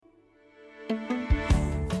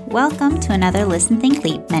Welcome to another Listen, Think,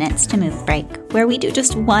 Leap Minutes to Move break, where we do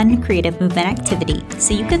just one creative movement activity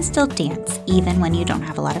so you can still dance even when you don't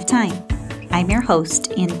have a lot of time. I'm your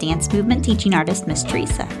host and dance movement teaching artist, Miss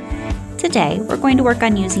Teresa. Today, we're going to work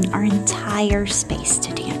on using our entire space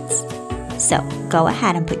to dance. So go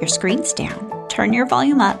ahead and put your screens down, turn your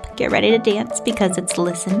volume up, get ready to dance because it's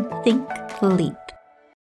Listen, Think, Leap.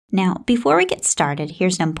 Now, before we get started,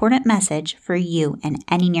 here's an important message for you and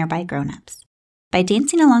any nearby grown-ups. By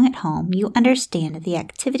dancing along at home, you understand the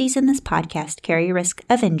activities in this podcast carry a risk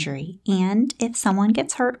of injury, and if someone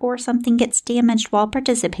gets hurt or something gets damaged while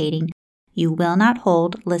participating, you will not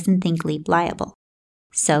hold Listen, Think, Leap liable.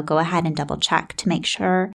 So go ahead and double check to make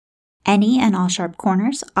sure any and all sharp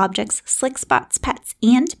corners, objects, slick spots, pets,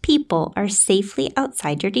 and people are safely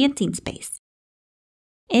outside your dancing space.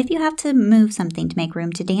 If you have to move something to make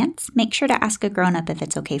room to dance, make sure to ask a grown-up if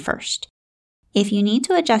it's okay first. If you need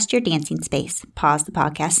to adjust your dancing space, pause the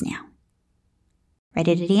podcast now.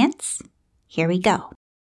 Ready to dance? Here we go.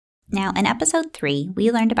 Now, in episode 3, we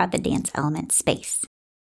learned about the dance element space.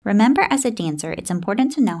 Remember, as a dancer, it's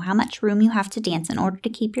important to know how much room you have to dance in order to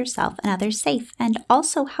keep yourself and others safe, and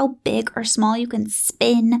also how big or small you can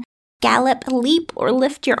spin, gallop, leap, or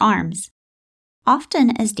lift your arms.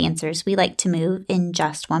 Often, as dancers, we like to move in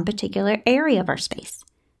just one particular area of our space.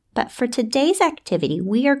 But for today's activity,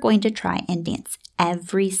 we are going to try and dance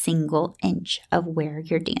every single inch of where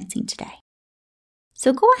you're dancing today.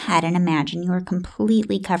 So go ahead and imagine you are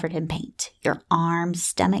completely covered in paint. Your arms,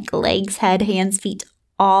 stomach, legs, head, hands, feet,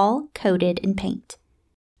 all coated in paint.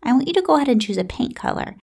 I want you to go ahead and choose a paint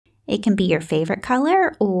color. It can be your favorite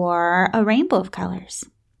color or a rainbow of colors.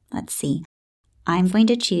 Let's see. I'm going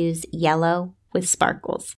to choose yellow with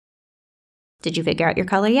sparkles. Did you figure out your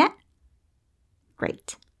color yet?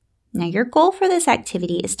 Great. Now, your goal for this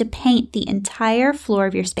activity is to paint the entire floor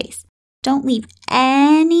of your space. Don't leave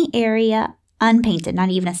any area unpainted, not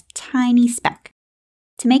even a tiny speck.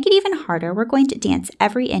 To make it even harder, we're going to dance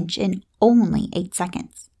every inch in only 8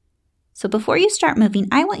 seconds. So before you start moving,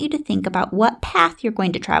 I want you to think about what path you're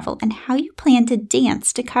going to travel and how you plan to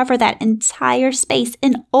dance to cover that entire space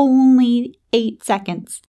in only 8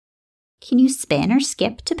 seconds. Can you spin or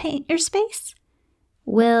skip to paint your space?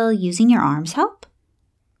 Will using your arms help?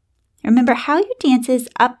 Remember, how you dance is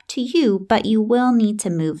up to you, but you will need to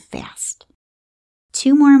move fast.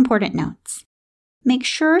 2 more important notes. Make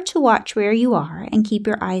sure to watch where you are and keep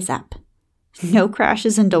your eyes up. No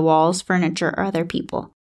crashes into walls, furniture, or other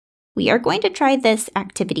people. We are going to try this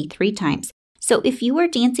activity 3 times, so if you are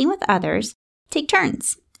dancing with others, take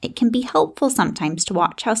turns. It can be helpful sometimes to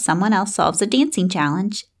watch how someone else solves a dancing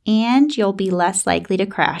challenge, and you'll be less likely to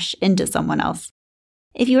crash into someone else.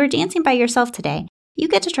 If you are dancing by yourself today, you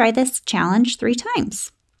get to try this challenge 3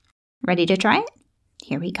 times. Ready to try it?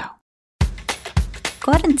 Here we go.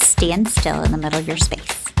 Go ahead and stand still in the middle of your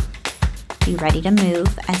space. Be ready to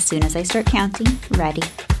move as soon as I start counting. Ready?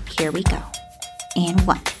 Here we go. And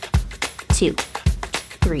 1, 2,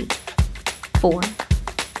 3, 4,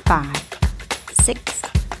 5, 6,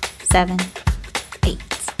 7, 8,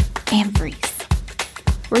 and freeze.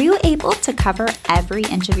 Were you able to cover every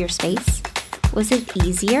inch of your space? Was it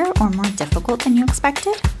easier or more difficult than you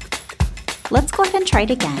expected? Let's go ahead and try it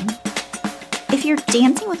again. If you're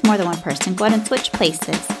dancing with more than one person, go ahead and switch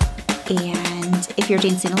places. And if you're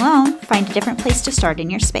dancing alone, find a different place to start in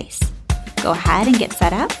your space. Go ahead and get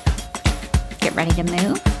set up. Get ready to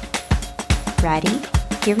move. Ready?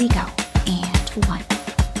 Here we go. And 1,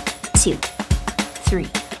 2, 3,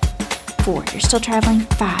 4. You're still traveling.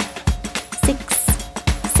 5, 6,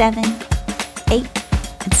 7, 8,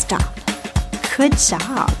 and stop. Good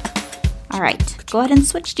job. All right, go ahead and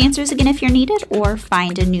switch dancers again if you're needed, or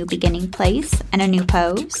find a new beginning place and a new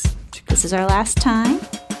pose. This is our last time.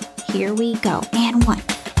 Here we go. And 1,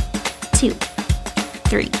 2,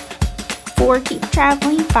 3, 4. Keep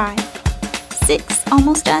traveling. 5, 6.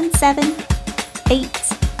 Almost done. 7,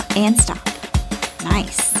 8, and stop.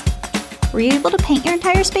 Nice. Were you able to paint your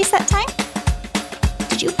entire space that time?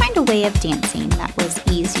 Did you find a way of dancing that was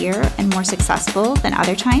easier and more successful than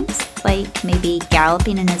other times? Like maybe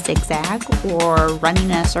galloping in a zigzag or running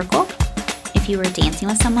in a circle? If you were dancing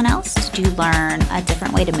with someone else, did you learn a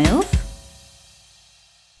different way to move?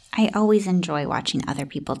 I always enjoy watching other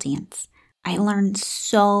people dance. I learn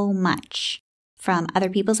so much from other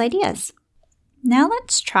people's ideas. Now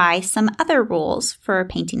let's try some other rules for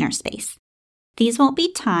painting our space. These won't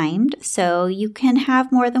be timed, so you can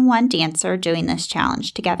have more than one dancer doing this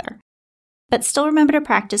challenge together. But still remember to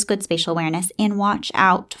practice good spatial awareness and watch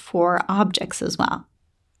out for objects as well.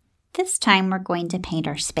 This time we're going to paint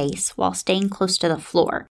our space while staying close to the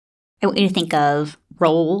floor. I want you to think of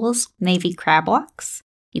rolls, Navy crab walks.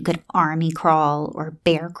 You could army crawl or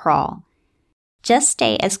bear crawl. Just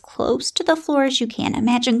stay as close to the floor as you can.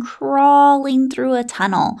 Imagine crawling through a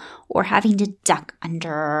tunnel or having to duck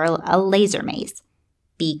under a laser maze.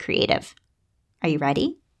 Be creative. Are you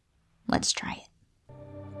ready? Let's try it.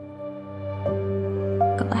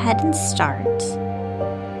 Go ahead and start.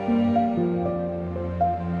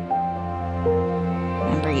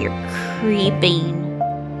 Remember, you're creeping,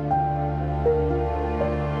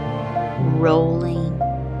 rolling,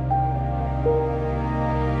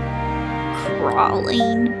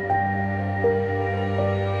 crawling.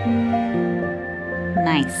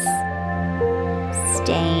 Nice.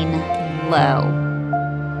 Staying low.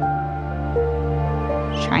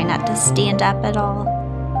 Try not to stand up at all.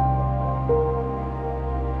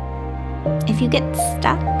 If you get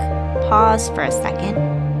stuck, pause for a second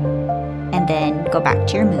and then go back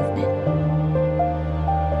to your movement.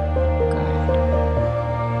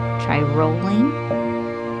 Good. Try rolling.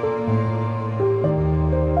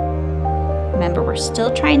 Remember, we're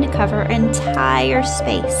still trying to cover entire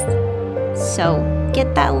space. So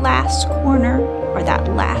get that last corner or that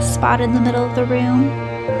last spot in the middle of the room.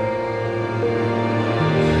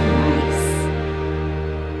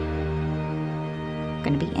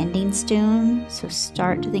 Going to be ending soon, so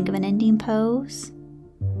start to think of an ending pose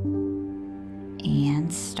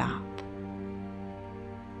and stop.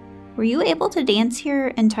 Were you able to dance your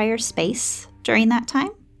entire space during that time?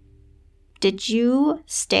 Did you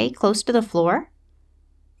stay close to the floor?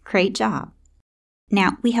 Great job.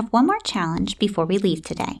 Now, we have one more challenge before we leave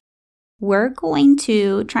today. We're going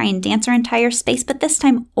to try and dance our entire space, but this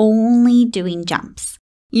time only doing jumps.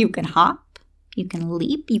 You can hop. You can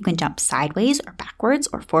leap, you can jump sideways or backwards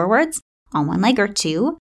or forwards on one leg or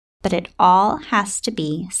two, but it all has to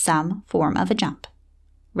be some form of a jump.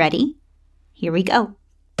 Ready? Here we go.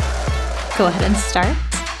 Go ahead and start.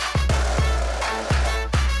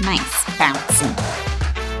 Nice, bouncing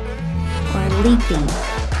or leaping.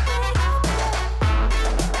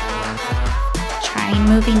 Try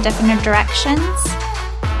moving different directions.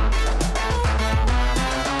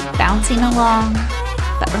 Bouncing along.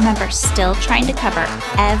 But remember, still trying to cover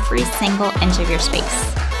every single inch of your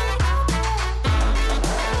space.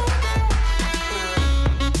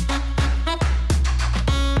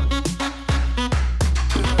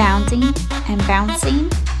 Keep bounding and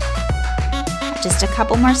bouncing. Just a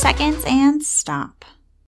couple more seconds and stop.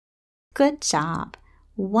 Good job.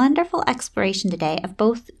 Wonderful exploration today of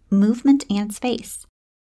both movement and space.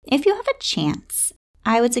 If you have a chance,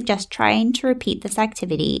 I would suggest trying to repeat this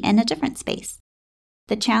activity in a different space.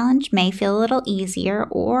 The challenge may feel a little easier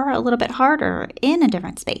or a little bit harder in a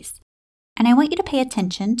different space. And I want you to pay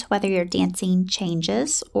attention to whether your dancing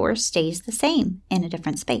changes or stays the same in a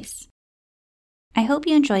different space. I hope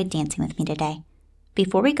you enjoyed dancing with me today.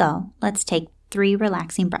 Before we go, let's take 3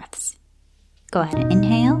 relaxing breaths. Go ahead and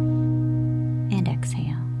inhale and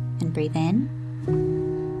exhale and breathe in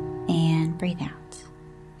and breathe out.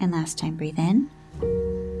 And last time, breathe in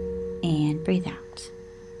and breathe out.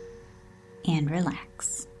 And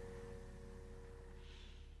relax.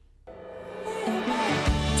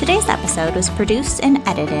 Today's episode was produced and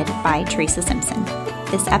edited by Teresa Simpson.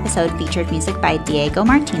 This episode featured music by Diego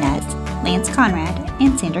Martinez, Lance Conrad,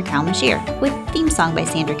 and Sandra Kalmashir, with theme song by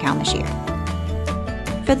Sandra Kalmashir.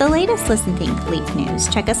 For the latest Listen Think Leap news,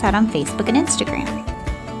 check us out on Facebook and Instagram.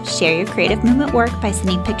 Share your creative movement work by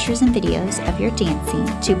sending pictures and videos of your dancing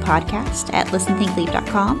to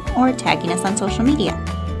podcast@listenthinkleap.com or tagging us on social media.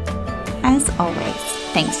 As always,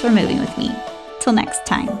 thanks for moving with me. Till next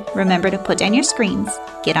time, remember to put down your screens,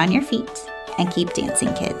 get on your feet, and keep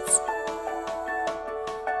dancing, kids.